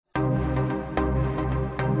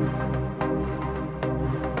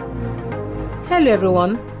Hello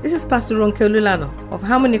everyone, this is Pastor Ronke Olulano of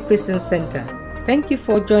Harmony Christian Center. Thank you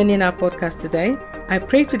for joining our podcast today. I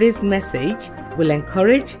pray today's message will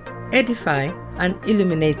encourage, edify, and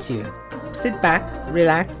illuminate you. Sit back,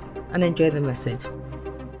 relax, and enjoy the message.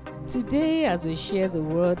 Today, as we share the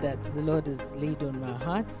word that the Lord has laid on our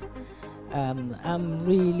hearts, I'm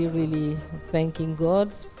really thanking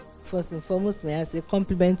God. First and foremost, may I say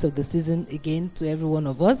compliments of the season again to every one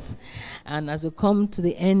of us. And as we come to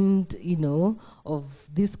the end, of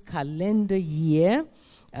this calendar year,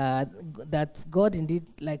 that God indeed,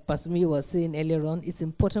 like Pastor Mia was saying earlier on, it's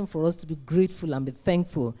important for us to be grateful and be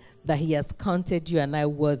thankful that He has counted you and I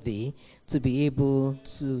worthy to be able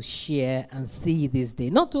to share and see this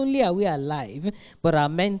day. Not only are we alive, but our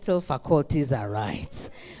mental faculties are right,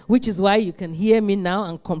 which is why you can hear me now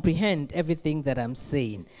and comprehend everything that I'm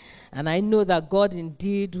saying. And I know that God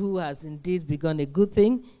indeed, who has indeed begun a good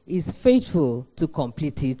thing, is faithful to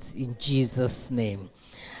complete it in Jesus' name.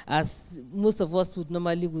 As most of us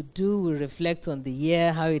would do, we reflect on the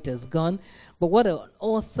year, how it has gone. But what an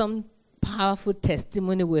awesome, powerful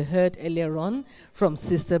testimony we heard earlier on from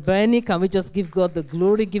Sister Bernie. Can we just give God the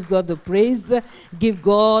glory, give God the praise, give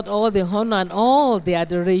God all the honor and all the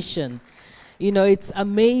adoration? It's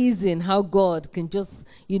amazing how God can just,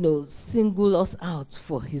 single us out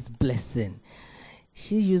for His blessing.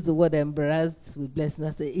 She used the word embarrassed with blessing.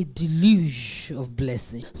 I said a deluge of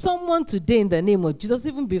blessing. Someone today in the name of Jesus,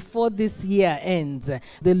 even before this year ends,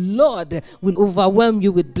 the Lord will overwhelm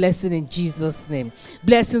you with blessing in Jesus' name.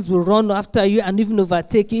 Blessings will run after you and even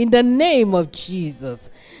overtake you in the name of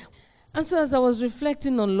Jesus. And so as I was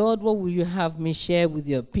reflecting on, Lord, what will you have me share with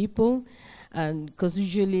your people? And because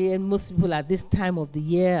usually, and most people at this time of the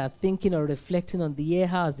year are thinking or reflecting on the year.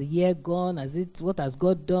 How has the year gone? What has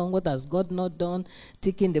God done? What has God not done?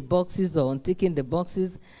 Ticking the boxes or unticking the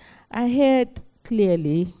boxes. I heard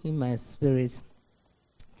clearly in my spirit,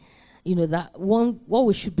 that what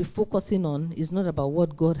we should be focusing on is not about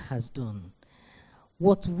what God has done.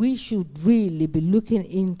 What we should really be looking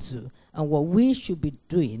into and what we should be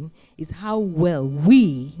doing is how well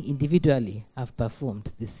we individually have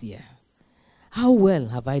performed this year. How well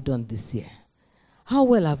have I done this year? How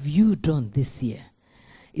well have you done this year?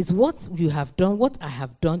 Is what you have done, what I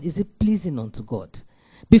have done, is it pleasing unto God?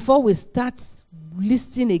 Before we start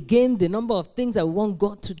listing again the number of things that we want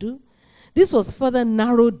God to do, this was further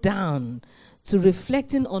narrowed down to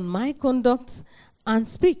reflecting on my conduct and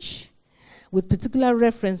speech, with particular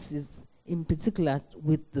references, in particular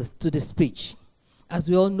to the speech. As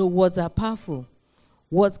we all know, words are powerful.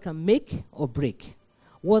 Words can make or break.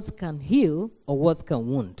 Words can heal or words can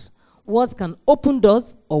wound. Words can open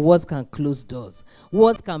doors or words can close doors.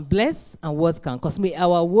 Words can bless and words can curse. May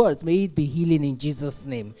our words, may it be healing in Jesus'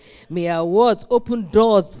 name. May our words open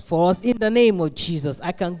doors for us in the name of Jesus.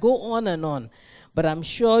 I can go on and on, but I'm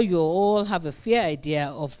sure you all have a fair idea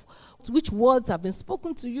of which words have been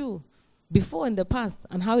spoken to you before in the past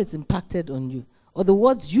and how it's impacted on you, or the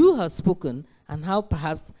words you have spoken and how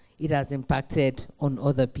perhaps it has impacted on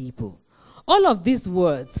other people. All of these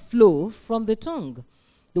words flow from the tongue.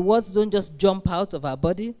 The words don't just jump out of our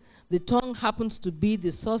body. The tongue happens to be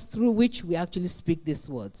the source through which we actually speak these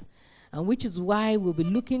words. And which is why we'll be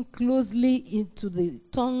looking closely into the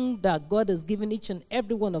tongue that God has given each and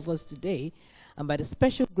every one of us today. And by the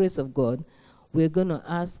special grace of God, we're going to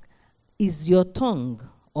ask, is your tongue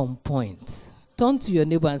on point? Turn to your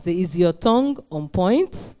neighbor and say, is your tongue on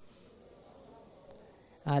point?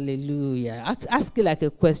 Hallelujah. Ask it like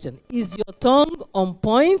a question. Is your tongue on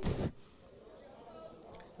point?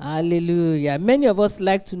 Hallelujah. Many of us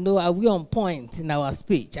like to know, are we on point in our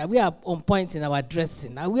speech? Are we on point in our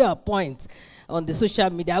dressing? Are we on point on the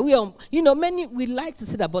social media? Are we on, we like to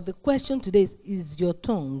say that, but the question today is your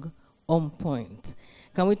tongue on point?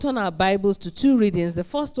 Can we turn our Bibles to two readings? The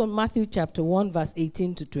first one, Matthew chapter 1, verse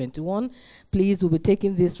 18 to 21. Please, we'll be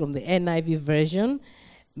taking this from the NIV version.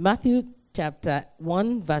 Matthew chapter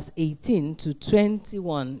 1, verse 18 to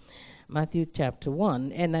 21. Matthew chapter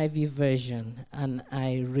 1, NIV version, and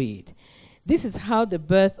I read. This is how the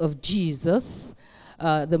birth of Jesus,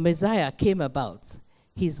 the Messiah, came about.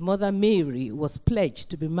 His mother Mary was pledged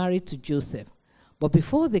to be married to Joseph. But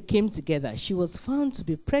before they came together, she was found to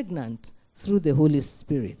be pregnant through the Holy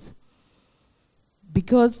Spirit.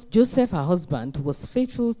 Because Joseph, her husband, was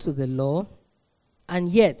faithful to the law and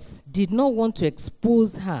yet did not want to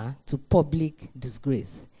expose her to public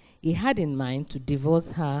disgrace, he had in mind to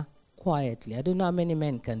divorce her quietly. I don't know how many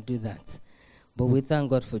men can do that, but we thank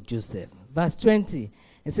God for Joseph. Verse 20,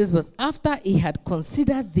 it says, but after he had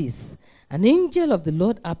considered this, an angel of the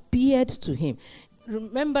Lord appeared to him.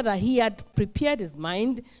 Remember that he had prepared his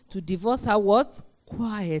mind to divorce her what?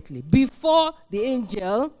 quietly before the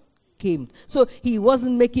angel came. So he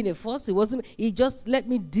wasn't making a fuss. He just let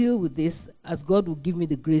me deal with this as God will give me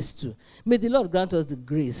the grace to. May the Lord grant us the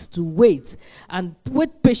grace to wait and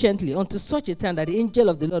wait patiently until such a time that the angel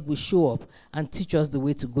of the Lord will show up and teach us the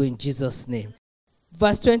way to go in Jesus' name.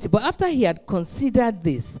 Verse 20, but after he had considered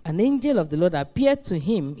this, an angel of the Lord appeared to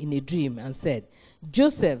him in a dream and said,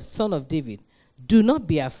 Joseph, son of David, do not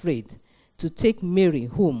be afraid to take Mary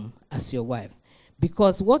home as your wife,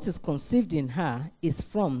 because what is conceived in her is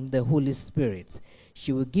from the Holy Spirit.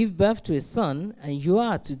 She will give birth to a son, and you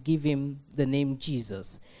are to give him the name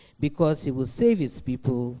Jesus, because he will save his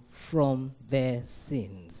people from their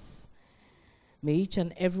sins. May each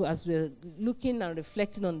and every, as we're looking and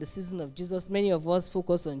reflecting on the season of Jesus, many of us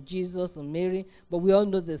focus on Jesus, on Mary, but we all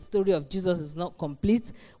know the story of Jesus is not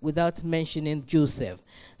complete without mentioning Joseph.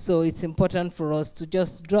 So it's important for us to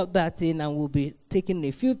just drop that in, and we'll be taking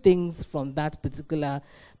a few things from that particular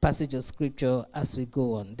passage of scripture as we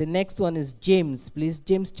go on. The next one is James, please.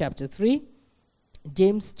 James chapter 3.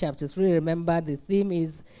 James chapter 3, remember the theme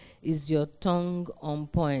is your tongue on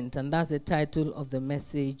point? And that's the title of the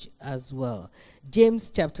message as well.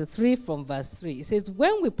 James chapter 3 from verse 3. It says,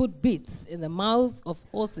 when we put bits in the mouth of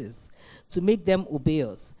horses to make them obey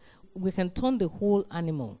us, we can turn the whole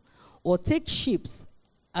animal. Or take sheep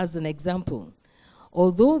as an example.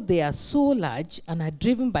 Although they are so large and are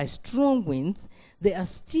driven by strong winds, they are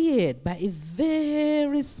steered by a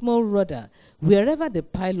very small rudder wherever the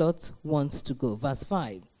pilot wants to go. Verse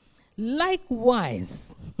 5.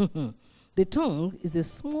 Likewise, the tongue is a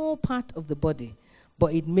small part of the body,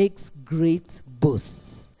 but it makes great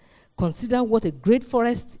boasts. Consider what a great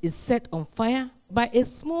forest is set on fire by a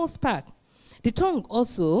small spark. The tongue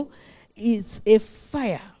also is a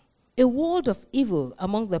fire, a world of evil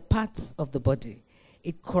among the parts of the body.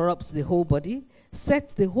 It corrupts the whole body,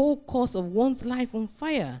 sets the whole course of one's life on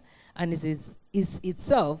fire, and is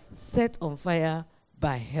itself set on fire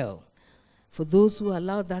by hell. For those who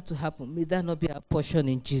allow that to happen, may that not be our portion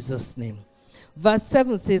in Jesus' name. Verse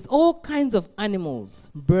 7 says, all kinds of animals,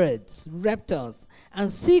 birds, reptiles,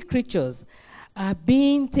 and sea creatures are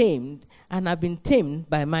being tamed and have been tamed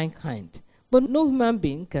by mankind. But no human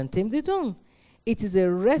being can tame the tongue. It is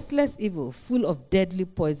a restless evil full of deadly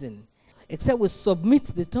poison. Except we submit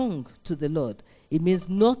the tongue to the Lord, it means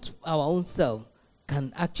not our own self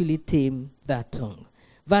can actually tame that tongue.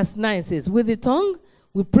 Verse 9 says, with the tongue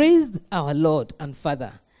we praise our Lord and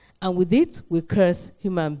Father, and with it we curse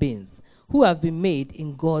human beings who have been made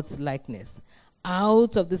in God's likeness.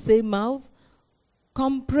 Out of the same mouth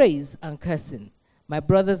come praise and cursing. My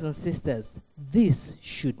brothers and sisters, this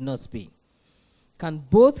should not be. Can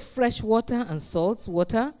both fresh water and salt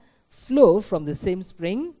water flow from the same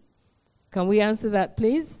spring? Can we answer that,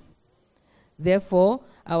 please? Therefore,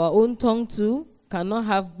 our own tongue too cannot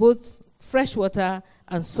have both fresh water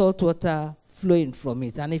and salt water flowing from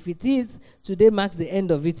it. And if it is, today marks the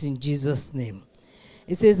end of it in Jesus' name.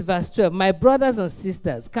 It says, verse 12, my brothers and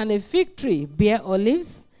sisters, can a fig tree bear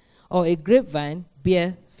olives or a grapevine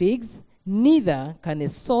bear figs? Neither can a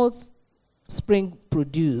salt spring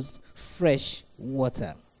produce fresh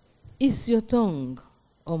water. Is your tongue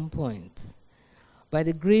on point? By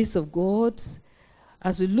the grace of God,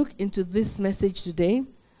 as we look into this message today,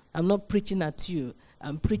 I'm not preaching at you.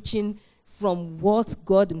 I'm preaching from what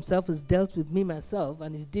God himself has dealt with me myself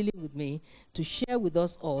and is dealing with me to share with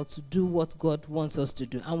us all to do what God wants us to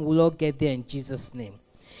do. And we'll all get there in Jesus' name.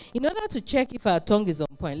 In order to check if our tongue is on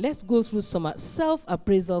point, let's go through some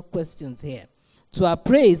self-appraisal questions here. To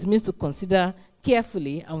appraise means to consider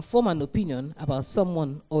carefully and form an opinion about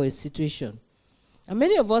someone or a situation. And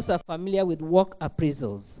many of us are familiar with work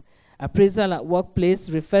appraisals. Appraisal at workplace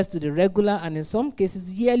refers to the regular and in some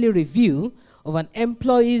cases yearly review of an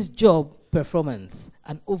employee's job performance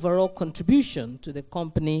and overall contribution to the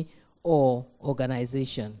company or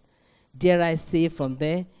organization. Dare I say from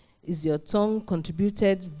there, is your tongue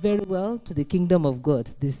contributed very well to the kingdom of God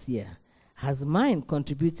this year? Has mine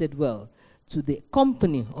contributed well to the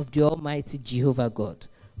company of the Almighty Jehovah God?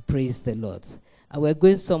 Praise the Lord. And we're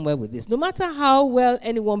going somewhere with this. No matter how well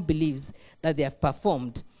anyone believes that they have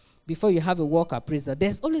performed, before you have a work appraisal,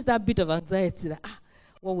 there's always that bit of anxiety that,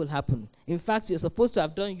 what will happen? In fact, you're supposed to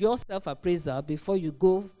have done your self-appraisal before you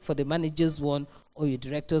go for the manager's one or your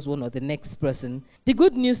director's one or the next person. The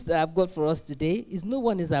good news that I've got for us today is no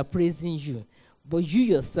one is appraising you, but you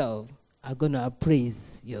yourself are going to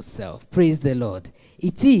appraise yourself. Praise the Lord.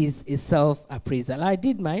 It is a self-appraisal. I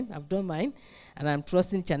did mine. I've done mine. And I'm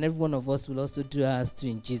trusting each and every one of us will also do ours too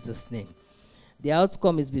in Jesus' name. the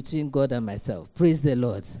outcome is between God and myself. Praise the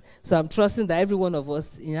Lord. So I'm trusting that every one of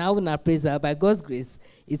us, in our praise, that by God's grace,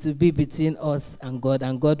 it will be between us and God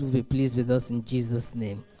will be pleased with us in Jesus'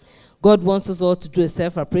 name. God wants us all to do a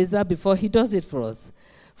self-appraisal before he does it for us.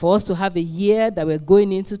 For us to have a year that we're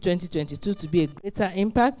going into 2022 to be a greater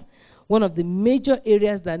impact, one of the major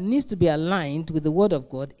areas that needs to be aligned with the word of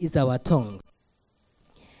God is our tongue.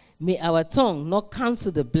 May our tongue not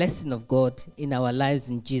cancel the blessing of God in our lives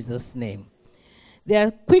in Jesus' name. There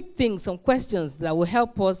are quick things, some questions that will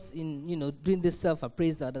help us in, doing this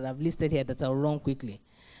self-appraisal that I've listed here that I'll run quickly.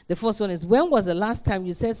 The first one is, when was the last time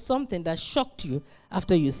you said something that shocked you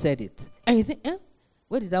after you said it? And you think,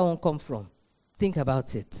 where did that one come from? Think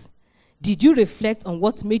about it. Did you reflect on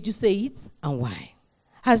what made you say it and why?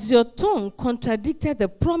 Has your tongue contradicted the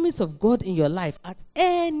promise of God in your life at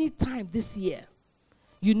any time this year?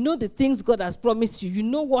 You know the things God has promised you. You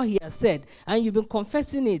know what he has said. And you've been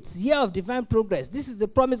confessing it. Year of divine progress. This is the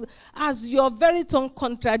promise. Has your very tongue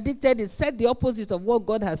contradicted it, said the opposite of what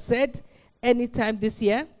God has said anytime this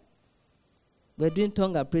year? We're doing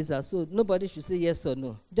tongue appraisal, so nobody should say yes or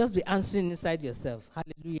no. Just be answering inside yourself.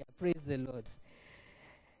 Hallelujah. Praise the Lord.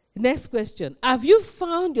 Next question. Have you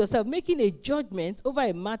found yourself making a judgment over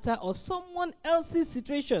a matter or someone else's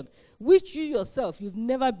situation which you yourself, you've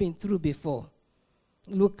never been through before?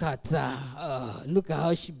 Look at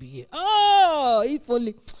how she behaved. Oh, if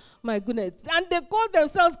only, my goodness. And they call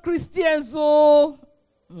themselves Christians,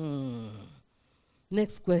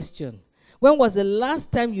 Next question. When was the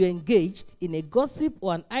last time you engaged in a gossip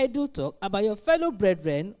or an idle talk about your fellow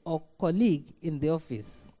brethren or colleague in the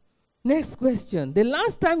office? Next question. The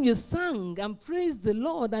last time you sang and praised the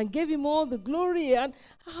Lord and gave him all the glory, and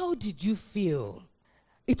how did you feel?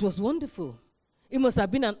 It was wonderful. It must have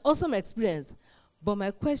been an awesome experience. But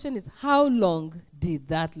my question is, how long did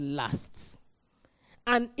that last?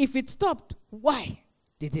 And if it stopped, why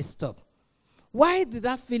did it stop? Why did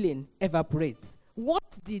that feeling evaporate?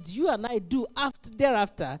 What did you and I do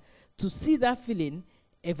thereafter to see that feeling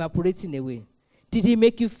evaporating away? Did it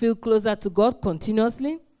make you feel closer to God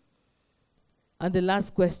continuously? And the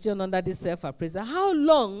last question under this self-appraisal, how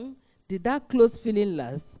long did that close feeling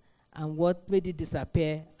last? And what made it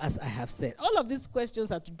disappear, as I have said? All of these questions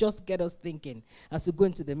are to just get us thinking as we go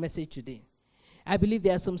into the message today. I believe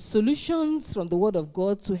there are some solutions from the Word of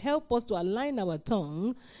God to help us to align our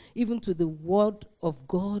tongue even to the Word of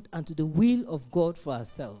God and to the will of God for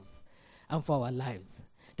ourselves and for our lives.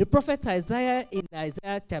 The prophet Isaiah, in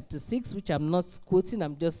Isaiah chapter 6, which I'm not quoting,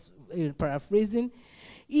 I'm just paraphrasing,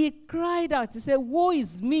 he cried out, he said, "Woe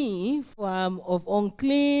is me, for I am of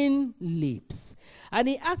unclean lips." And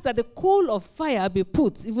he asked that the coal of fire be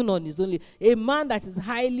put even on his own lips. A man that is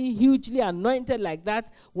highly, hugely anointed like that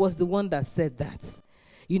was the one that said that.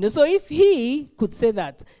 So if he could say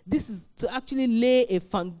that, this is to actually lay a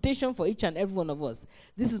foundation for each and every one of us.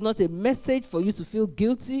 This is not a message for you to feel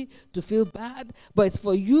guilty, to feel bad, but it's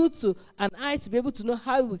for you and I to be able to know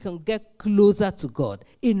how we can get closer to God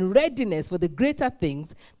in readiness for the greater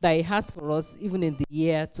things that he has for us even in the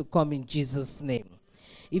year to come in Jesus' name.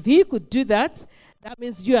 If he could do that, that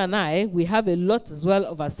means you and I, we have a lot as well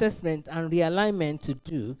of assessment and realignment to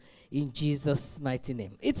do in Jesus' mighty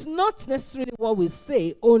name. It's not necessarily what we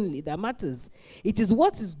say only that matters. It is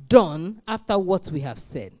what is done after what we have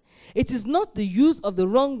said. It is not the use of the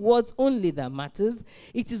wrong words only that matters.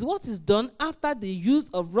 It is what is done after the use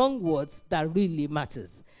of wrong words that really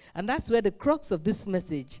matters. And that's where the crux of this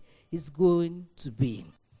message is going to be.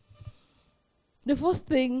 The first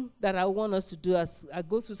thing that I want us to do as I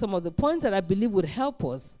go through some of the points that I believe would help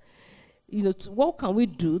us, what can we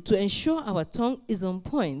do to ensure our tongue is on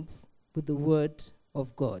point with the word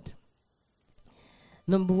of God?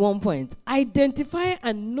 Number 1 point, identify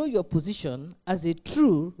and know your position as a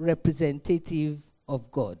true representative of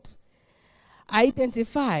God.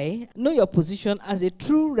 Know your position as a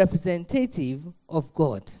true representative of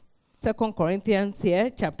God. 2 Corinthians here,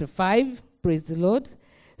 chapter 5, praise the Lord.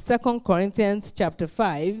 2 Corinthians chapter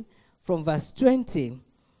 5 from verse 20.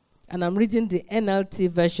 And I'm reading the NLT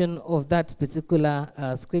version of that particular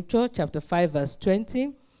scripture, chapter 5, verse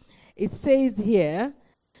 20. It says here,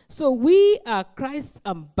 "So we are Christ's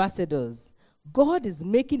ambassadors. God is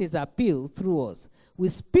making his appeal through us. We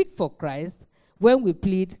speak for Christ when we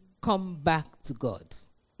plead, come back to God."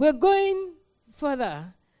 We're going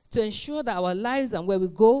further to ensure that our lives and where we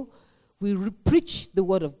go, we preach the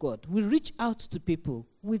word of God. We reach out to people.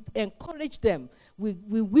 We encourage them.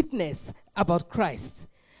 We witness about Christ.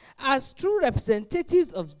 As true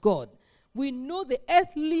representatives of God, we know the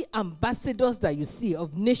earthly ambassadors that you see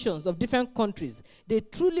of nations, of different countries. They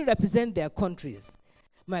truly represent their countries.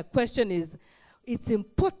 My question is, it's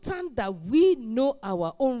important that we know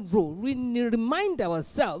our own role. We remind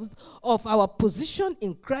ourselves of our position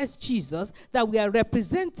in Christ Jesus, that we are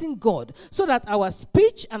representing God, so that our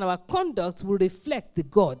speech and our conduct will reflect the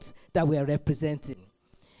God that we are representing.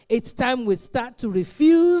 It's time we start to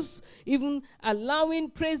refuse even allowing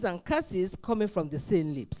praise and curses coming from the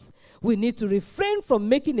same lips. We need to refrain from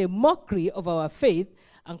making a mockery of our faith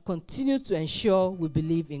and continue to ensure we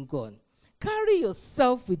believe in God. Carry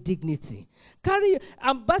yourself with dignity. Carry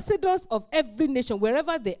ambassadors of every nation,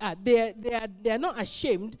 wherever they are. They are not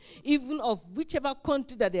ashamed even of whichever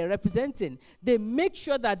country that they are representing. They make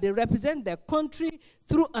sure that they represent their country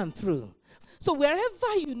through and through. So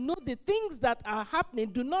wherever you know the things that are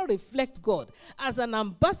happening do not reflect God, as an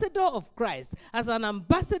ambassador of Christ, as an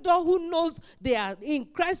ambassador who knows they are in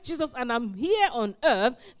Christ Jesus and I'm here on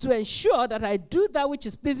earth to ensure that I do that which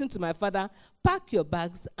is pleasing to my Father, pack your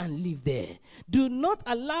bags and live there. Do not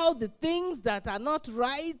allow the things that are not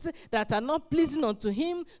right, that are not pleasing unto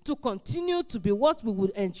him, to continue to be what we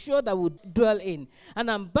would ensure that we would dwell in. An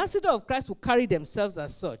ambassador of Christ will carry themselves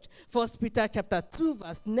as such. 1 Peter chapter 2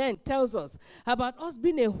 verse 9 tells us about us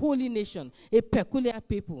being a holy nation, a peculiar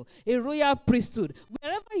people, a royal priesthood.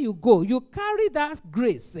 Wherever you go, you carry that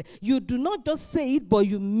grace. You do not just say it, but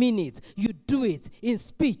you mean it. You do it in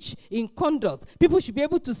speech, in conduct. People should be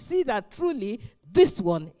able to see that truly this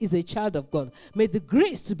one is a child of God. May the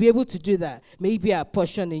grace to be able to do that may be our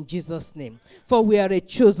portion in Jesus' name. For we are a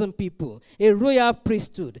chosen people, a royal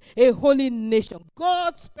priesthood, a holy nation,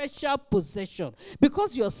 God's special possession.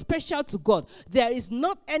 Because you're special to God, there is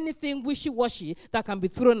not anything wishy-washy that can be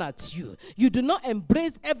thrown at you. You do not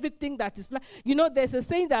embrace everything that is fly. You know, there's a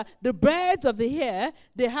saying that the birds of the air,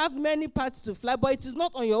 they have many parts to fly, but it is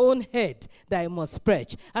not on your own head that it must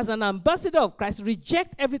perch. As an ambassador of Christ,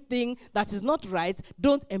 reject everything that is not right.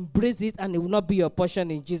 Don't embrace it, and it will not be your portion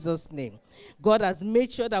in Jesus' name. God has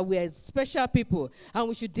made sure that we are special people, and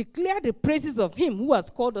we should declare the praises of him who has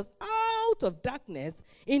called us out of darkness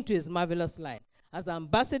into his marvelous light. As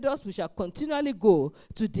ambassadors, we shall continually go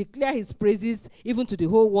to declare his praises even to the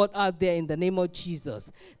whole world out there in the name of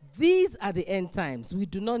Jesus. These are the end times. We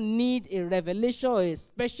do not need a revelation or a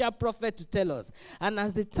special prophet to tell us. And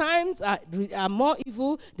as the times are more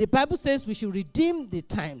evil, the Bible says we should redeem the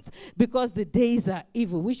times, because the days are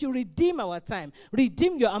evil. We should redeem our time.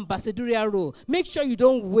 Redeem your ambassadorial role. Make sure you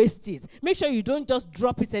don't waste it. Make sure you don't just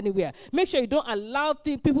drop it anywhere. Make sure you don't allow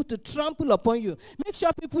people to trample upon you. Make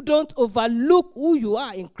sure people don't overlook who you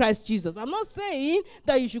are in Christ Jesus. I'm not saying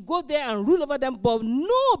that you should go there and rule over them, but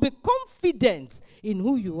no, be confident in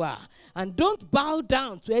who you are. And don't bow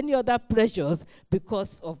down to any other pressures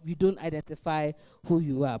because of you don't identify who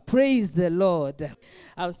you are. Praise the Lord.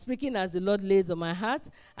 I'm speaking as the Lord lays on my heart.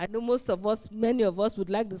 I know most of us, many of us would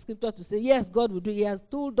like the scripture to say, yes, God will do it. He has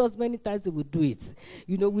told us many times he will do it.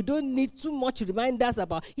 You know, we don't need too much reminders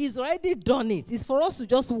about it. He's already done it. It's for us to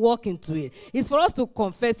just walk into it. It's for us to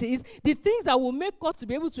confess it. It's the things that will make us to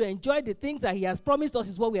be able to enjoy the things that he has promised us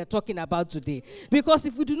is what we are talking about today. Because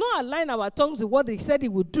if we do not align our tongues with what he said he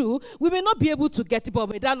would do, we may not be able to get it, but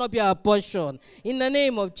may that not be our portion. In the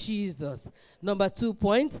name of Jesus. Number 2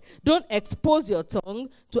 point, don't expose your tongue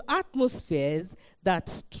to atmospheres that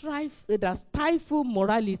stifle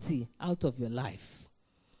morality out of your life.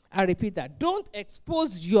 I repeat that. Don't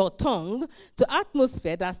expose your tongue to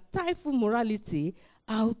atmosphere that stifle morality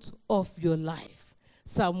out of your life.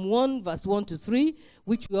 Psalm 1 verse 1 to 3,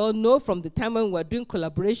 which we all know from the time when we were doing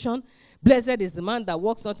collaboration. Blessed is the man that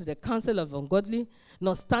walks not in the counsel of ungodly,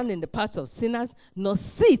 nor stand in the path of sinners, nor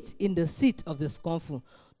sit in the seat of the scornful.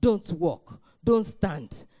 Don't walk, don't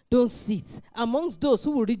stand, don't sit amongst those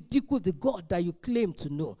who will ridicule the God that you claim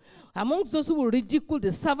to know. Amongst those who will ridicule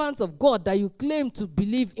the servants of God that you claim to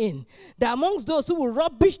believe in. Amongst those who will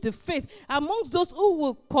rubbish the faith. Amongst those who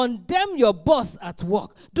will condemn your boss at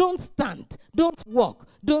work. Don't stand, don't walk,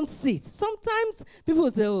 don't sit. Sometimes people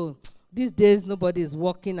say, oh, these days nobody is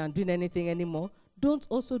walking and doing anything anymore. Don't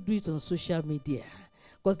also do it on social media,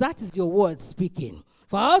 because that is your word speaking.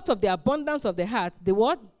 For out of the abundance of the heart, the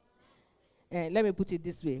word, let me put it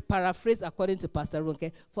this way, paraphrase according to Pastor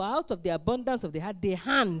Ronke. For out of the abundance of the heart, the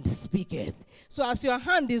hand speaketh. So as your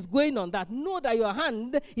hand is going on that, know that your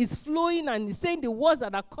hand is flowing and is saying the words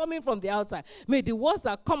that are coming from the outside. May the words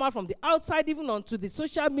that come out from the outside, even onto the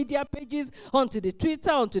social media pages, onto the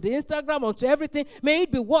Twitter, onto the Instagram, onto everything, may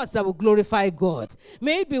it be words that will glorify God.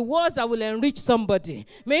 May it be words that will enrich somebody.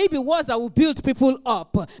 May it be words that will build people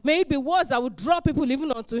up. May it be words that will draw people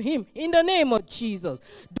even unto him. In the name of Jesus.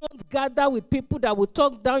 Don't gather with with people that will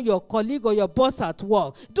talk down your colleague or your boss at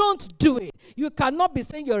work. Don't do it. You cannot be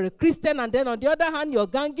saying you're a Christian and then on the other hand, you're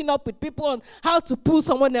ganging up with people on how to pull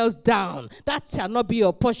someone else down. That shall not be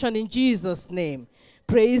your portion in Jesus' name.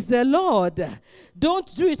 Praise the Lord.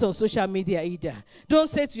 Don't do it on social media either. Don't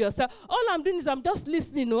say to yourself, all I'm doing is I'm just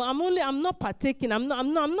listening. No, I'm not partaking. I'm not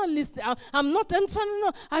listening. I'm not.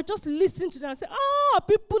 No, I just listen to them and say,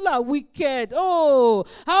 people are wicked. Oh,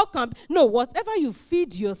 how come? No, whatever you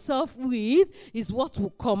feed yourself with is what will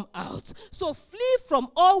come out. So flee from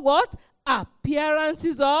all what?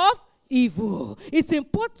 Appearances of evil. It's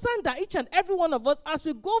important that each and every one of us, as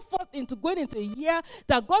we go forth into going into a year,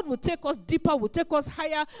 that God will take us deeper, will take us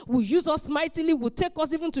higher, will use us mightily, will take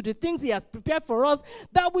us even to the things he has prepared for us,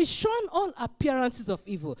 that we shun all appearances of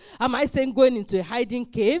evil. Am I saying going into a hiding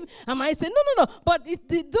cave? Am I saying, no. But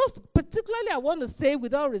those particularly I want to say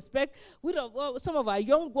with all respect, with some of our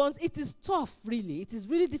young ones, it is tough, really. It is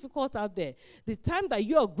really difficult out there. The time that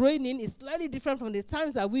you are growing in is slightly different from the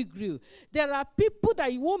times that we grew. There are people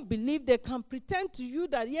that you won't believe. They can pretend to you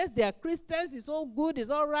that, yes, they are Christians, it's all good, it's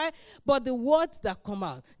all right, but the words that come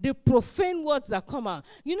out, the profane words that come out,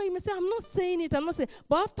 you may say, I'm not saying it,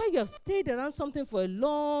 but after you have stayed around something for a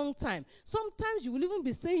long time, sometimes you will even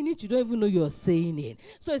be saying it, you don't even know you're saying it.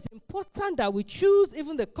 So it's important that we choose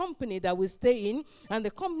even the company that we stay in and the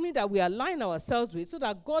company that we align ourselves with so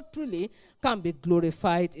that God truly can be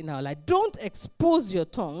glorified in our life. Don't expose your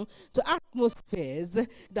tongue to atmospheres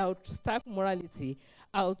that will stifle morality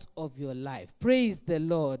out of your life. Praise the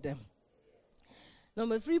Lord.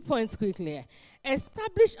 Number 3 points quickly.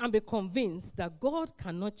 Establish and be convinced that God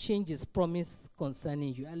cannot change his promise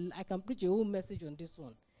concerning you. I can preach a whole message on this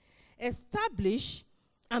one. Establish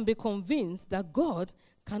and be convinced that God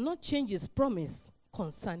cannot change his promise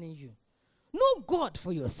concerning you. Know God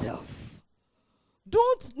for yourself.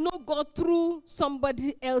 Don't know God through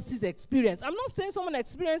somebody else's experience. I'm not saying someone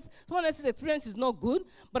else's experience is not good,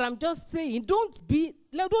 but I'm just saying don't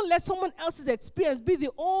let someone else's experience be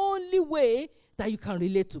the only way that you can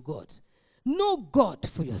relate to God. Know God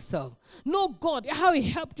for yourself. Know God, how he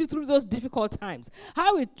helped you through those difficult times,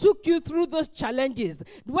 how he took you through those challenges,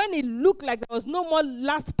 when it looked like there was no more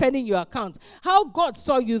last penny in your account, how God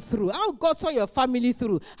saw you through, how God saw your family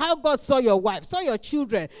through, how God saw your wife, saw your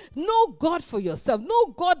children. Know God for yourself. Know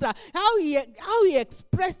God, how he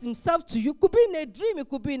expressed himself to you. It could be in a dream, it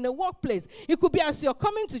could be in a workplace, it could be as you're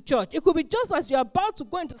coming to church, it could be just as you're about to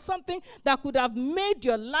go into something that could have made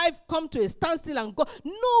your life come to a standstill and go.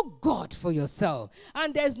 Know God for yourself.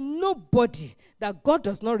 And there's nobody that God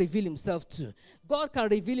does not reveal himself to. God can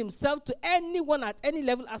reveal himself to anyone at any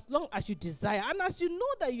level as long as you desire. And as you know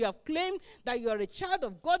that you have claimed that you are a child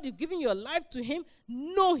of God, you've given your life to him,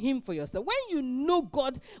 know him for yourself. When you know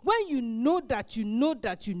God, when you know that you know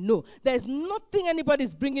that you know, there's nothing anybody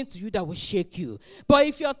is bringing to you that will shake you. But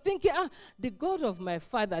if you're thinking, the God of my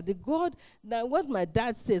father, the God, that what my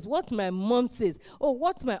dad says, what my mom says, or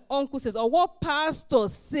what my uncle says, or what pastor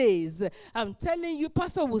says, I'm telling you,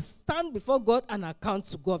 pastor will stand before God and account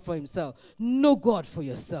to God for himself. Know God for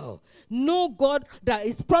yourself. Know God that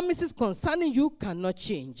his promises concerning you cannot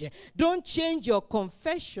change. Don't change your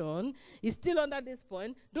confession. It's still under this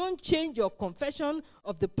point. Don't change your confession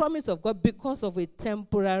of the promise of God because of a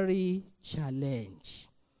temporary challenge.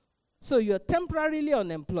 So you're temporarily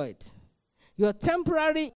unemployed. You're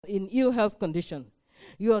temporarily in ill health condition.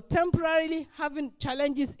 You're temporarily having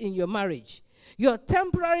challenges in your marriage. You're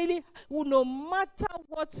temporarily, no matter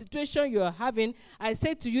what situation you're having, I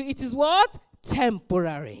say to you, it is what?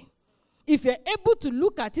 Temporary. If you're able to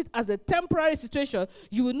look at it as a temporary situation,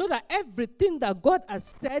 you will know that everything that God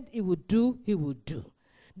has said he will do, he will do.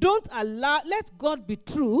 Let God be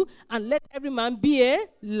true and let every man be a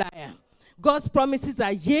liar. God's promises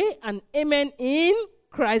are yea and amen in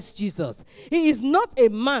Christ Jesus. He is not a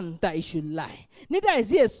man that he should lie. Neither is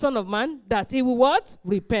he a son of man that he will what?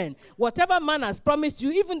 Repent. Whatever man has promised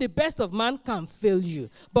you, even the best of man can fail you.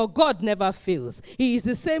 But God never fails. He is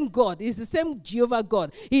the same God. He is the same Jehovah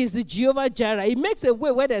God. He is the Jehovah Jireh. He makes a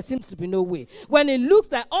way where there seems to be no way. When it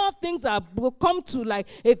looks like all things will come to like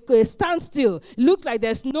a standstill, it looks like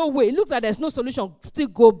there's no way, it looks like there's no solution, still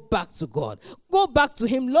go back to God. Go back to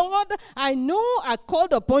him. Lord, I know I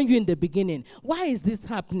called upon you in the beginning. Why is this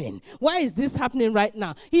happening? Why is this happening right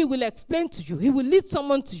now? He will explain to you. He will lead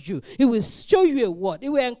someone to you. He will show you a word. He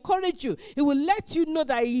will encourage you. He will let you know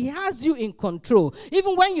that he has you in control.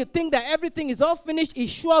 Even when you think that everything is all finished, he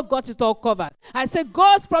sure got it all covered. I say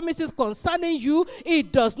God's promises concerning you,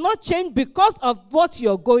 it does not change because of what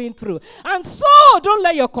you're going through. And so don't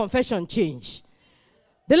let your confession change.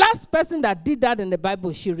 The last person that did that in the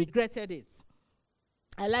Bible, she regretted it.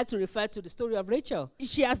 I like to refer to the story of Rachel.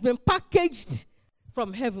 She has been packaged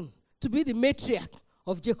from heaven to be the matriarch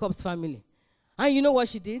of Jacob's family. And you know what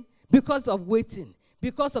she did? Because of waiting,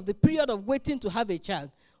 because of the period of waiting to have a child,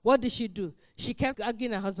 what did she do? She kept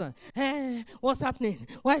arguing her husband. Hey, what's happening?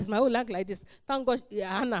 Why is my whole life like this? Thank God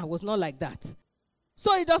Hannah was not like that.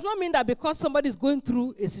 So it does not mean that because somebody is going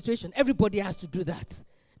through a situation, everybody has to do that.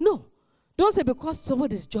 No. Don't say because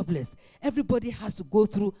somebody is jobless, everybody has to go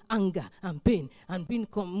through anger and pain and being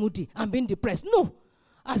moody and being depressed. No.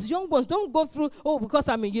 As young ones, don't go through, because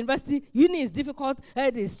I'm in university, uni is difficult,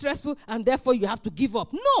 it is stressful, and therefore you have to give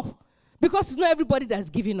up. No. Because it's not everybody that's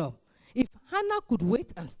giving up. If Hannah could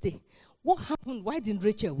wait and stay, what happened? Why didn't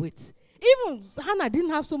Rachel wait? Even Hannah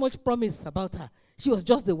didn't have so much promise about her. She was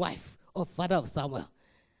just the wife of father of Samuel.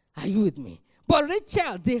 Are you with me? But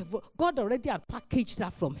Rachel, God already had packaged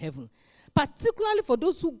her from heaven. Particularly for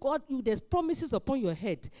those who God, there's promises upon your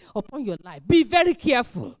head, upon your life. Be very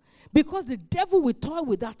careful. Because the devil will toy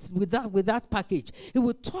with that package. He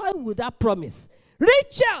will toy with that promise.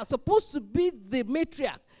 Rachel, supposed to be the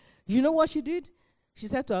matriarch. You know what she did? She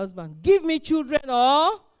said to her husband, give me children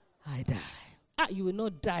or I die. You will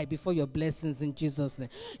not die before your blessings in Jesus' name.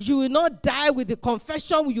 You will not die with the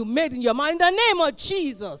confession you made in your mind in the name of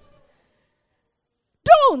Jesus.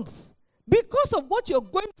 Don't. Because of what you're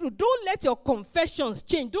going through, don't let your confessions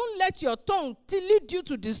change. Don't let your tongue lead you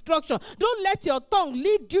to destruction. Don't let your tongue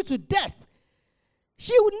lead you to death.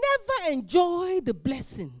 She will never enjoy the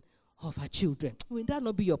blessing of her children. Will that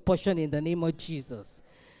not be your portion in the name of Jesus?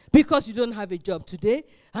 Because you don't have a job today,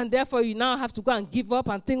 and therefore you now have to go and give up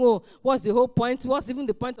and think, what's the whole point? What's even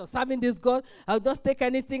the point of serving this God? I'll just take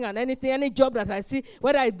anything and anything, any job that I see,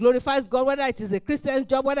 whether it glorifies God, whether it is a Christian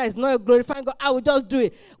job, whether it's not a glorifying God, I will just do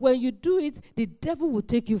it. When you do it, the devil will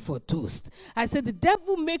take you for toast. I said the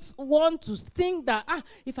devil makes one to think that,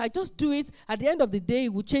 if I just do it, at the end of the day,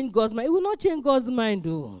 it will change God's mind. It will not change God's mind,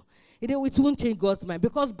 though. It won't change God's mind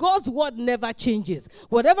because God's word never changes.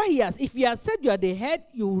 Whatever he has, if he has said you are the head,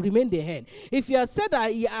 you will remain the head. If he has said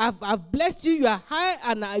that I've blessed you, you are high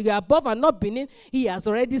and you are above and not beneath, he has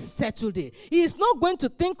already settled it. He is not going to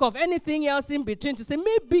think of anything else in between to say,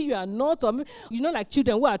 maybe you are not, or like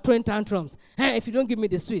children who are throwing tantrums. Hey, if you don't give me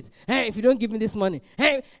the sweet, hey, if you don't give me this money,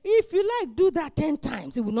 hey, if you do that 10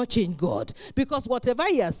 times, it will not change God. Because whatever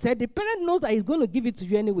he has said, the parent knows that he's going to give it to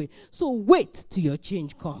you anyway. So wait till your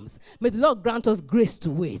change comes. May the Lord grant us grace to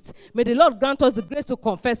wait. May the Lord grant us the grace to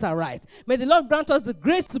confess our rights. May the Lord grant us the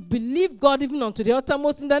grace to believe God even unto the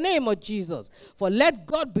uttermost in the name of Jesus. For let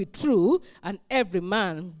God be true and every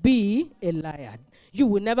man be a liar. You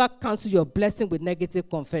will never cancel your blessing with negative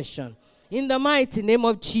confession. In the mighty name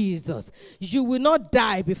of Jesus, you will not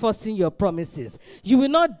die before seeing your promises. You will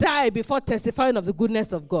not die before testifying of the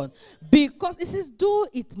goodness of God. Because it says, though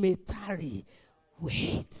it may tarry,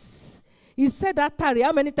 wait. He said that tarry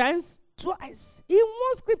how many times? Twice. In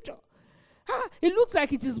one scripture. It looks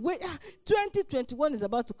like it is 2021 is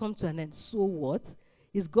about to come to an end. So what?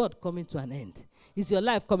 Is God coming to an end? Is your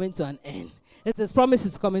life coming to an end? Is his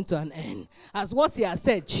promises coming to an end? As what he has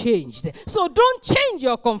said changed. So don't change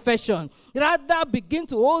your confession. Rather begin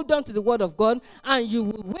to hold on to the word of God and you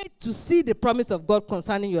will wait to see the promise of God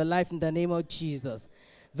concerning your life in the name of Jesus.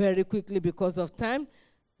 Very quickly because of time.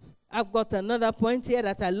 I've got another point here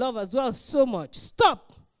that I love as well so much.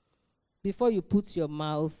 Stop before you put your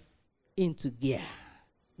mouth into gear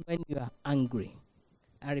when you are angry.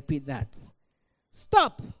 I repeat that.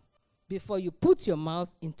 Stop before you put your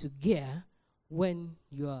mouth into gear when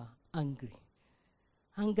you are angry.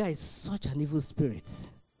 Anger is such an evil spirit.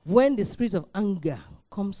 When the spirit of anger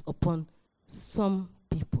comes upon some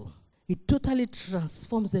people, it totally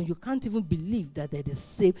transforms them. You can't even believe that they are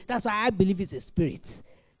saved. That's why I believe it's a spirit.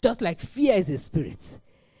 Just like fear is a spirit.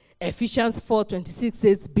 Ephesians 4:26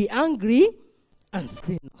 says, be angry and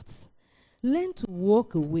sin not. Learn to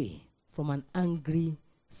walk away from an angry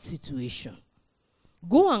situation.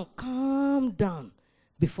 Go and calm down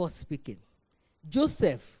before speaking.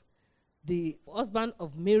 Joseph, the husband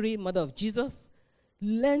of Mary, mother of Jesus,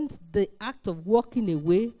 learned the act of walking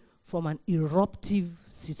away from an eruptive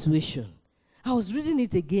situation. I was reading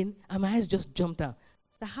it again and my eyes just jumped out.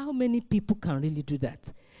 How many people can really do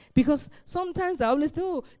that? Because sometimes I always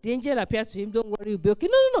think, the angel appeared to him, don't worry, you'll be okay.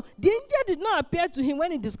 No. The angel did not appear to him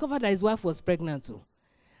when he discovered that his wife was pregnant too.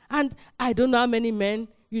 And I don't know how many men,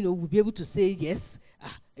 will be able to say, yes,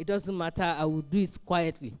 it doesn't matter, I will do it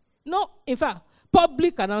quietly. No, in fact,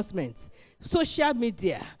 public announcements, social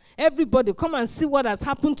media, everybody come and see what has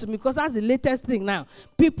happened to me because that's the latest thing now.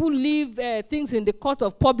 People leave things in the court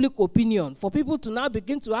of public opinion for people to now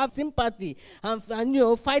begin to have sympathy and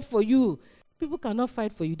fight for you. People cannot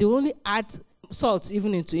fight for you. They only add insult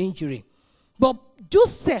even into injury. But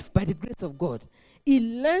Joseph, by the grace of God, he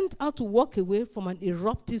learned how to walk away from an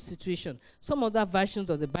eruptive situation. Some other versions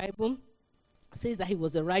of the Bible says that he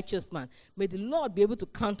was a righteous man. May the Lord be able to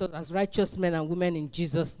count us as righteous men and women in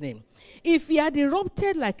Jesus' name. If he had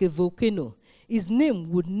erupted like a volcano, his name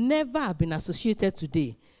would never have been associated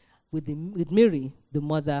today with Mary, the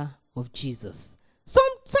mother of Jesus.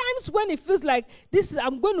 Sometimes when it feels like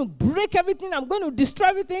I'm going to break everything, I'm going to destroy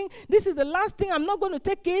everything, this is the last thing, I'm not going to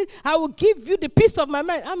take it, I will give you the peace of my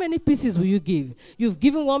mind. How many pieces will you give? You've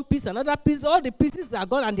given one piece, another piece, all the pieces are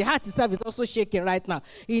gone, and the heart itself is also shaking right now.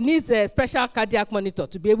 He needs a special cardiac monitor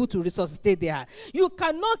to be able to resuscitate the heart. You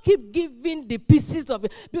cannot keep giving the pieces of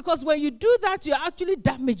it, because when you do that, you're actually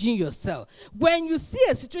damaging yourself. When you see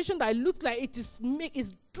a situation that looks like it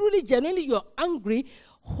is truly, genuinely, you're angry,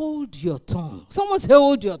 hold your tongue. Someone say,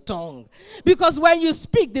 hold your tongue. Because when you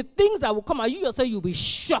speak, the things that will come out, you yourself, you'll be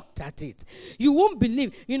shocked at it. You won't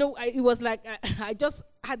believe. It was like, I just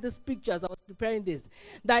had this picture as I was preparing this,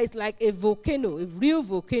 that it's like a volcano, a real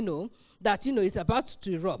volcano, that, is about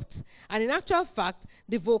to erupt. And in actual fact,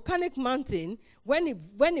 the volcanic mountain, when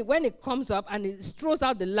it comes up and it throws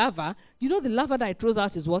out the lava, the lava that it throws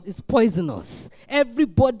out is what? It's poisonous.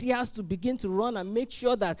 Everybody has to begin to run and make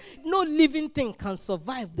sure that no living thing can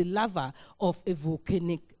survive the lava of a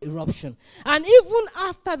volcanic eruption. And even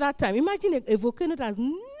after that time, imagine a volcano that has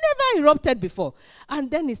never erupted before,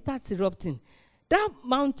 and then it starts erupting. That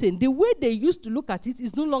mountain, the way they used to look at it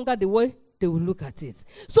is no longer the way they will look at it.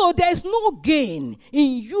 So there is no gain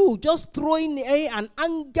in you just throwing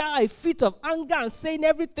a fit of anger and saying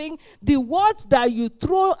everything. The words that you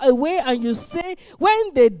throw away and you say,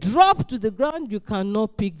 when they drop to the ground, you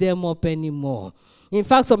cannot pick them up anymore. In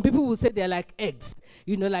fact, some people will say they're like eggs.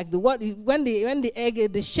 Like when the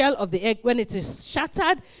egg, the shell of the egg, when it is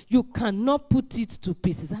shattered, you cannot put it to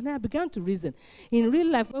pieces. And I began to reason. In real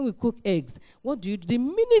life, when we cook eggs, what do you do? The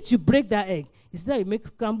minute you break that egg, is that you make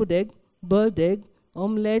scrambled egg, boiled egg,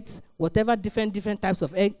 omelets, whatever different types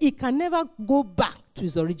of egg, it can never go back to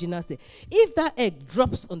its original state. If that egg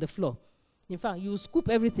drops on the floor, in fact, you scoop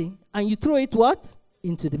everything and you throw it what?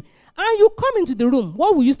 And you come into the room,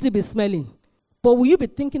 what will you still be smelling? But will you be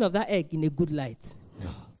thinking of that egg in a good light? No.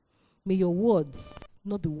 May your words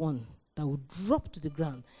not be one that will drop to the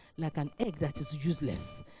ground like an egg that is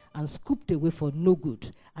useless and scooped away for no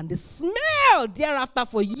good. And the smell thereafter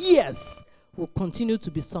for years will continue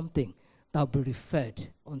to be something that will be referred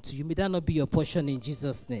unto you. May that not be your portion in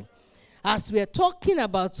Jesus' name. As we are talking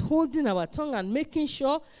about holding our tongue and making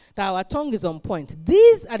sure that our tongue is on point,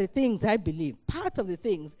 these are the things I believe, part of the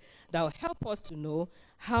things that will help us to know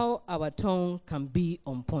how our tongue can be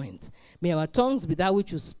on point. May our tongues be that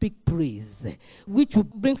which will speak praise, which will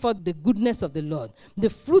bring forth the goodness of the Lord, the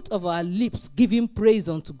fruit of our lips giving praise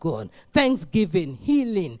unto God, thanksgiving,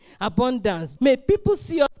 healing, abundance. May people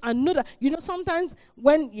see us and know that, sometimes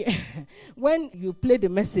when you play the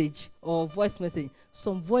message or voice message,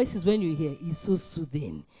 some voices when you hear is so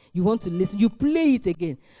soothing. You want to listen, you play it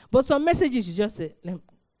again. But some messages you just say,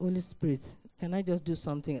 Holy Spirit, can I just do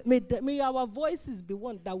something? May our voices be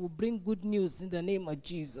one that will bring good news in the name of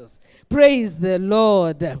Jesus. Praise the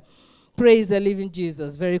Lord. Praise the living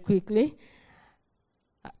Jesus. Very quickly.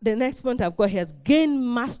 The next point I've got here is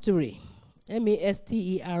gain mastery.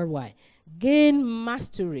 M-A-S-T-E-R-Y. Gain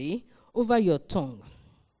mastery over your tongue.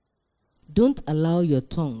 Don't allow your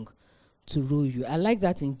tongue to rule you. I like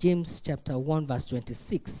that in James chapter 1 verse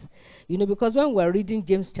 26. Because when we're reading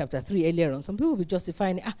James chapter 3 earlier on, some people will be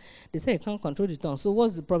justifying it. They say you can't control the tongue. So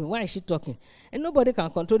what's the problem? Why is she talking? And nobody can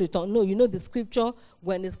control the tongue. No, the scripture,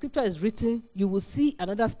 when the scripture is written, you will see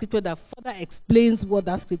another scripture that further explains what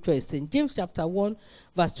that scripture is saying. James chapter 1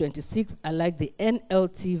 verse 26. I like the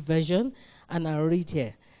NLT version, and I'll read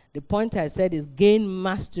here. The point I said is gain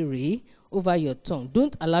mastery over your tongue.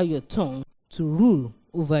 Don't allow your tongue to rule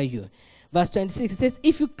over you. Verse 26, it says,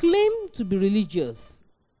 if you claim to be religious,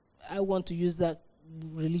 I want to use that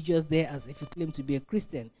religious there as if you claim to be a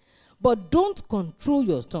Christian, but don't control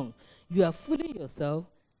your tongue. You are fooling yourself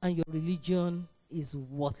and your religion is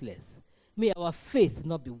worthless. May our faith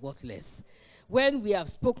not be worthless. When we have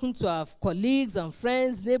spoken to our colleagues and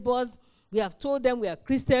friends, neighbors, we have told them we are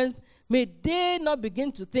Christians, may they not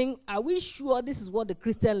begin to think, are we sure this is what the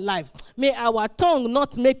Christian life? May our tongue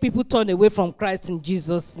not make people turn away from Christ in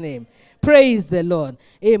Jesus' name. Praise the Lord.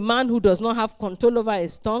 A man who does not have control over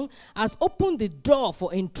his tongue has opened the door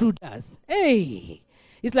for intruders. Hey,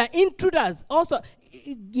 it's like intruders. Also,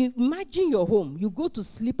 imagine your home. You go to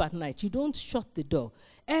sleep at night. You don't shut the door.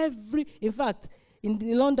 In fact, In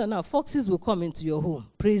London now, foxes will come into your home.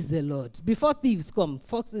 Praise the Lord. Before thieves come,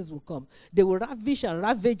 foxes will come. They will ravish and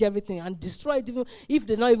ravage everything and destroy it even if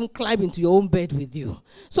they not even climb into your own bed with you.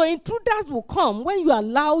 So intruders will come when you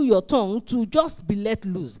allow your tongue to just be let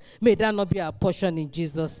loose. May that not be our portion in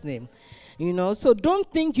Jesus' name. So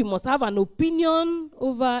don't think you must have an opinion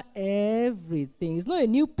over everything. It's not a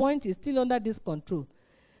new point. It's still under this control.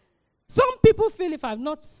 Some people feel if I've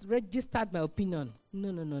not registered my opinion,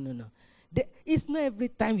 no. It's not every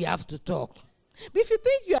time you have to talk. But if you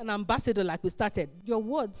think you're an ambassador like we started, your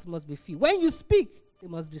words must be few. When you speak, they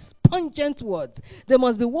must be pungent words. There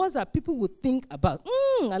must be words that people would think about.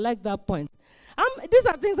 I like that point. These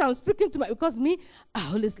are things I'm speaking to because I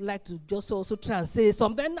always like to just also try and say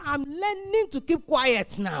something. I'm learning to keep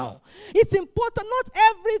quiet now. It's important. Not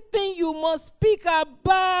everything you must speak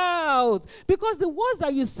about, because the words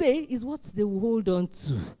that you say is what they will hold on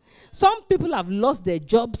to. Some people have lost their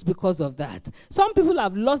jobs because of that. Some people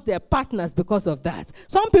have lost their partners because of that.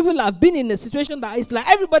 Some people have been in a situation that it's like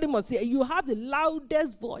everybody must hear. You have the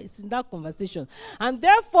loudest voice in that conversation. And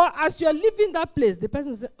therefore, as you're leaving that place, the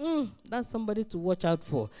person will say, that's somebody to watch out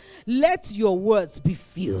for. Let your words be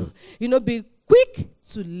few. Be quick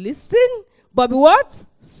to listen, but be what?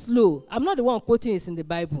 Slow. I'm not the one quoting this in the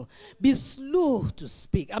Bible. Be slow to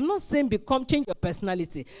speak. I'm not saying change your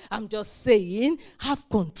personality. I'm just saying have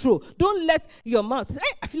control. Don't let your mouth say,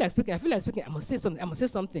 I feel like speaking. I must say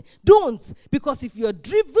something. Don't. Because if you're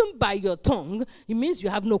driven by your tongue, it means you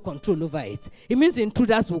have no control over it. It means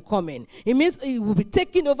intruders will come in. It means it will be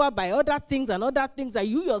taken over by other things that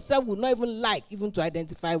you yourself will not even like even to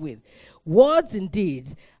identify with. Words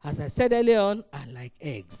indeed, as I said earlier on, are like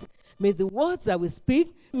eggs. May the words that we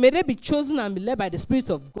speak, may they be chosen and be led by the Spirit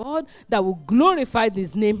of God that will glorify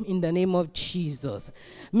this name in the name of Jesus.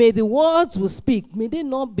 May the words we speak, may they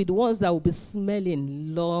not be the ones that will be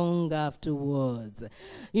smelling long afterwards.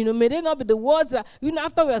 May they not be the words that,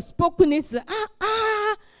 after we have spoken it,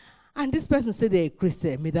 and this person said they're a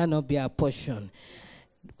Christian. May that not be our portion.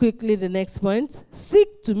 Quickly, the next point.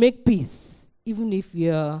 Seek to make peace, even if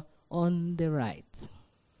you're on the right.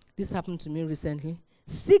 This happened to me recently.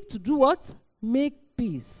 Seek to do what? Make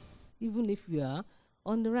peace, even if you are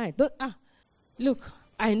on the right. Look,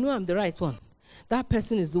 I know I'm the right one. That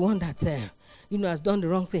person is the one that, has done the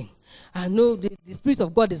wrong thing. I know the Spirit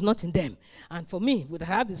of God is not in them. And for me, when I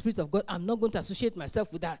have the Spirit of God, I'm not going to associate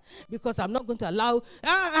myself with that, because I'm not going to allow,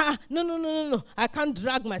 no. I can't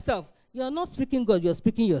drag myself. You're not speaking God, you're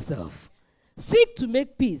speaking yourself. Seek to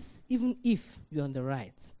make peace, even if you're on the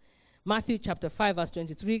right. Matthew chapter 5, verse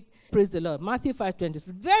 23. Praise the Lord. Matthew 5,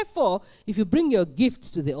 23. Therefore, if you bring your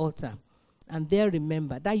gift to the altar, and there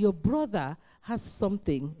remember that your brother has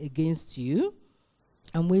something against you.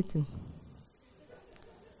 I'm waiting.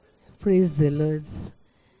 Praise the Lord.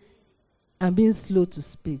 I'm being slow to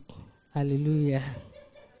speak. Hallelujah.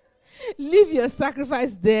 Leave your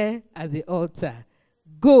sacrifice there at the altar.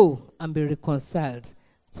 Go and be reconciled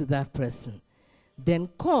to that person. Then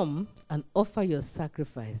come and offer your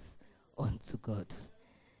sacrifice unto God.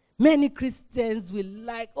 Many Christians will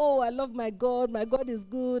I love my God is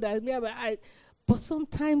good. But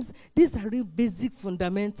sometimes these are real basic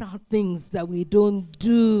fundamental things that we don't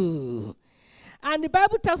do. And the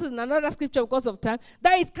Bible tells us in another scripture, because of time,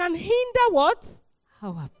 that it can hinder what?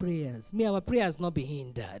 Our prayers. May our prayers not be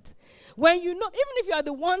hindered. When even if you are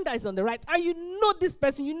the one that is on the right, and you know this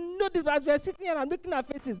person, as we are sitting here and looking at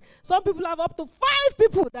faces, some people have up to 5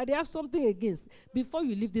 people that they have something against. Before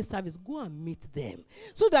you leave this service, go and meet them,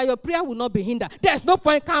 so that your prayer will not be hindered. There's no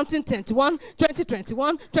point counting 2021,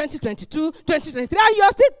 2022, 2023, and you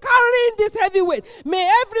are still carrying this heavy weight.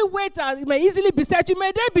 May every weight may easily beset you.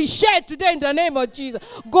 May they be shared today in the name of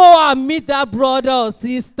Jesus. Go and meet that brother or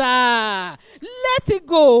sister. Let it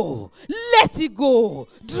go.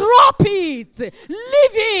 Drop it.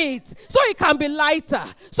 Leave it. So it can be lighter.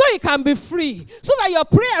 So it can be free. So that your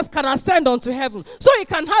prayers can ascend unto heaven. So you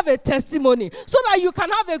can have a testimony. So that you can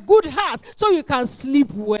have a good heart. So you can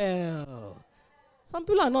sleep well. Some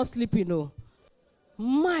people are not sleeping, no.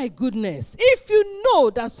 My goodness. If you know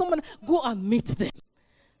that someone, go and meet them.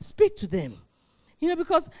 Speak to them.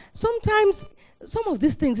 Because sometimes some of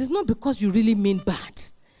these things is not because you really mean bad.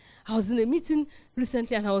 I was in a meeting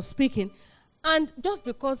recently and I was speaking, and just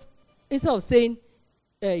because instead of saying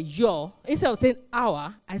instead of saying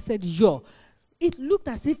our, I said your. It looked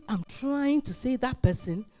as if I'm trying to say that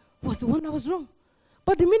person was the one that was wrong.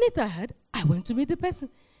 But the minute I heard, I went to meet the person.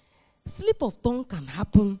 Slip of tongue can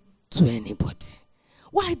happen to anybody.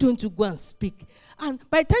 Why don't you go and speak? And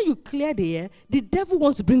by the time you clear the air, the devil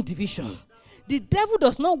wants to bring division. The devil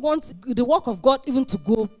does not want the work of God even to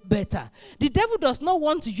go better. The devil does not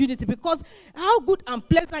want unity, because how good and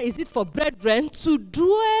pleasant is it for brethren to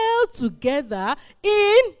dwell together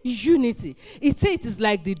in unity. It says it is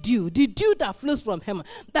like the dew that flows from heaven,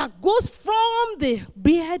 that goes from the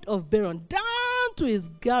beard of Aaron down to his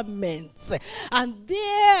garments. And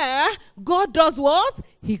there, God does what?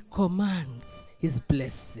 He commands his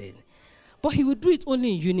blessing. But he will do it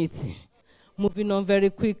only in unity. Moving on very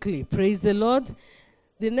quickly. Praise the Lord.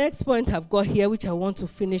 The next point I've got here, which I want to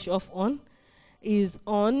finish off on, is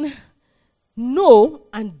on know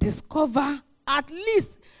and discover at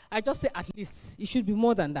least. I just say at least. It should be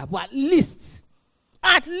more than that. But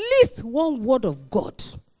at least one word of God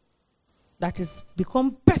that is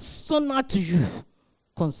become personal to you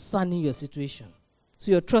concerning your situation.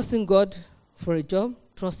 So you're trusting God for a job,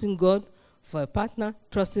 trusting God for a partner,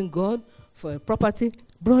 trusting God for a property.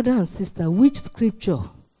 Brother and sister, which scripture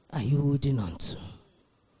are you holding on to?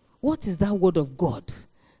 What is that word of God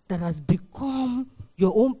that has become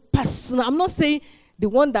your own personal? I'm not saying the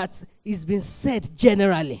one that is being said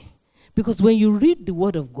generally. Because when you read the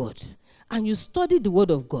word of God and you study the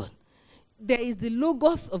word of God, there is the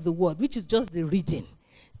logos of the word, which is just the reading.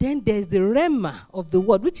 Then there is the rhema of the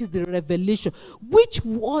word, which is the revelation. Which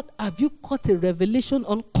word have you caught a revelation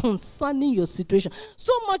on concerning your situation?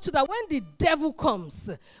 So much so that when the devil comes,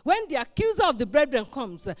 when the accuser of the brethren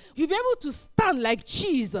comes, you'll be able to stand like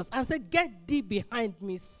Jesus and say, "Get thee behind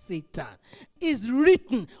me, Satan." Is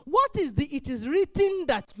written. What is the it is written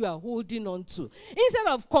that you are holding on to? Instead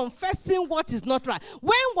of confessing what is not right.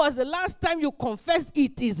 When was the last time you confessed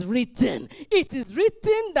it is written? It is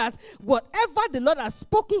written that whatever the Lord has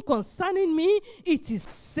spoken concerning me, it is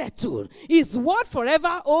settled. His word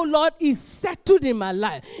forever, oh Lord, is settled in my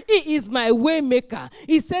life. He is my way maker.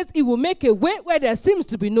 He says he will make a way where there seems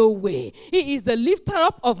to be no way. He is the lifter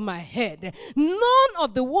up of my head. None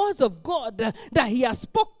of the words of God that he has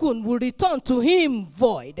spoken will return to him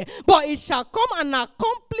void, but it shall come and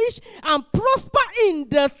accomplish and prosper in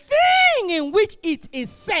the thing in which it is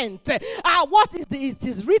sent. What is it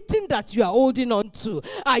is written that you are holding on to?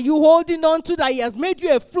 Are you holding on to that he has made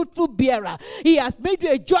you a fruitful bearer? He has made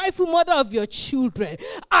you a joyful mother of your children.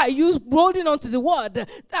 Are you holding on to the word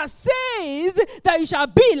that says that you shall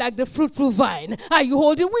be like the fruitful vine? Are you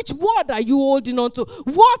holding? Which word are you holding on to?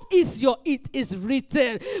 What is your it is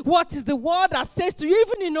written? What is the word that says to you,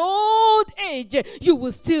 even in old age, you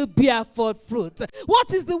will still bear forth fruit?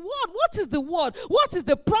 What is the word? What is the word? What is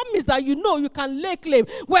the promise that you know you can lay claim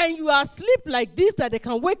when you are asleep like this, that they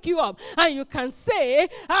can wake you up and you can say,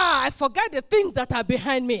 I forget the things that are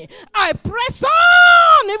behind me. I press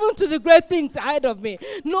on even to the great things ahead of me.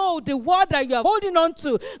 No, the word that you are holding on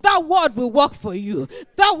to, that word will work for you.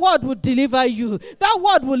 That word will deliver you. That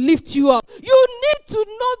word will lift you up. You need to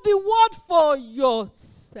know the word for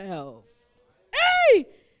yourself. Hey!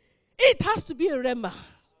 It has to be a rhema,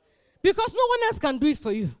 because no one else can do it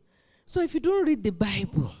for you. So if you don't read the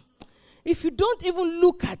Bible, if you don't even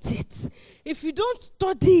look at it, if you don't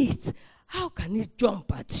study it, how can it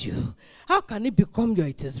jump at you? How can it become your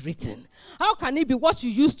it is written? How can it be what you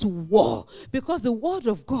use to war? Because the word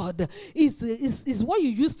of God is what you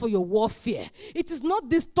use for your warfare. It is not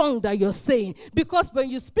this tongue that you're saying. Because when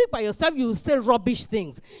you speak by yourself, you will say rubbish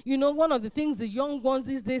things. You know, one of the things the young ones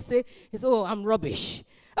these days say is, "Oh, I'm rubbish."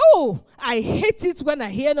 Oh, I hate it when I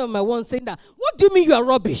hear my one saying that. What do you mean you are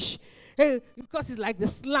rubbish? Because it's like the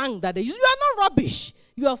slang that they use. You are not rubbish.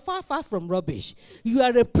 You are far, far from rubbish. You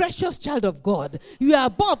are a precious child of God. You are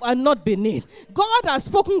above and not beneath. God has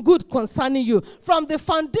spoken good concerning you. From the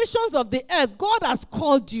foundations of the earth, God has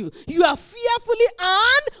called you. You are fearfully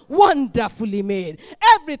and wonderfully made.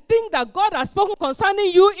 Everything that God has spoken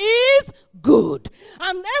concerning you is good.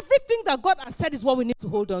 And everything that God has said is what we need to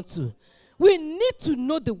hold on to. We need to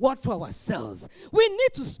know the word for ourselves. We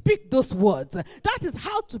need to speak those words. That is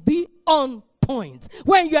how to be on point.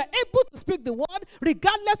 When you are able to speak the word,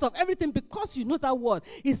 regardless of everything, because you know that word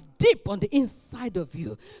is deep on the inside of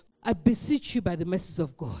you. I beseech you by the mercies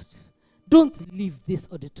of God, don't leave this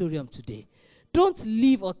auditorium today. Don't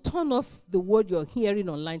leave or turn off the word you're hearing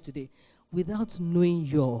online today without knowing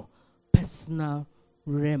your personal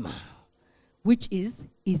rhema, which is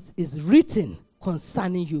written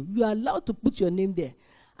concerning you. You are allowed to put your name there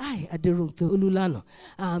I, Aderunke Olulano,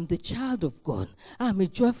 am the child of God. I'm a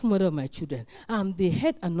joyful mother of my children. I'm the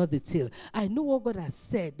head and not the tail. I know what God has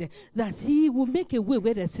said, that he will make a way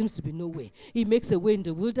where there seems to be no way. He makes a way in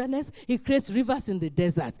the wilderness. He creates rivers in the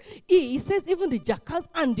desert. He says even the jackals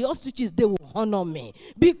and the ostriches, they will honor me,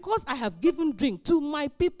 because I have given drink to my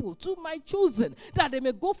people, to my chosen, that they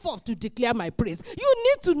may go forth to declare my praise. You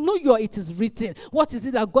need to know your it is written. What is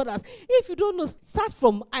it that God has? If you don't know, start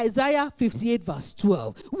from Isaiah 58 verse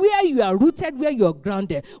 12, where you are rooted, where you are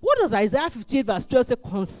grounded. What does Isaiah 58 verse 12 say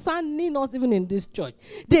concerning us, even in this church?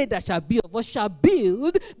 They that shall be of us shall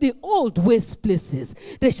build the old waste places.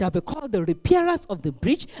 They shall be called the repairers of the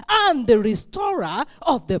breach and the restorer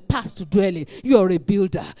of the past dwelling. You are a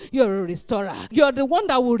builder. You are a restorer. You are the one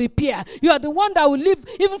that will repair. You are the one that will live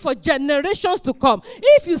even for generations to come.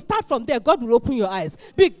 If you start from there, God will open your eyes.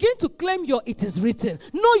 Begin to claim your it is written.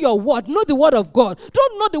 Know your word. Know the word of God.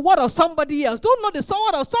 Don't know the word of somebody else. Don't know the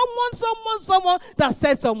word of someone that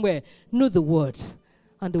said somewhere. Know the word,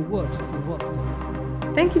 and the word will work for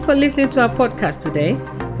you. Thank you for listening to our podcast today.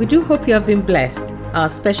 We do hope you have been blessed. Our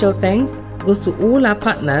special thanks goes to all our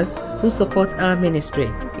partners who support our ministry.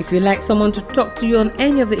 If you'd like someone to talk to you on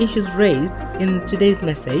any of the issues raised in today's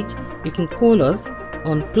message, you can call us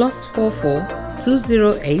on +44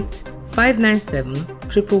 208 597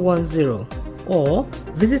 1110, or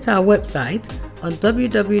visit our website on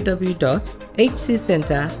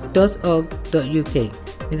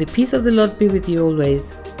www.hccenter.org.uk. May the peace of the Lord be with you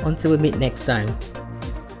always. Until we meet next time.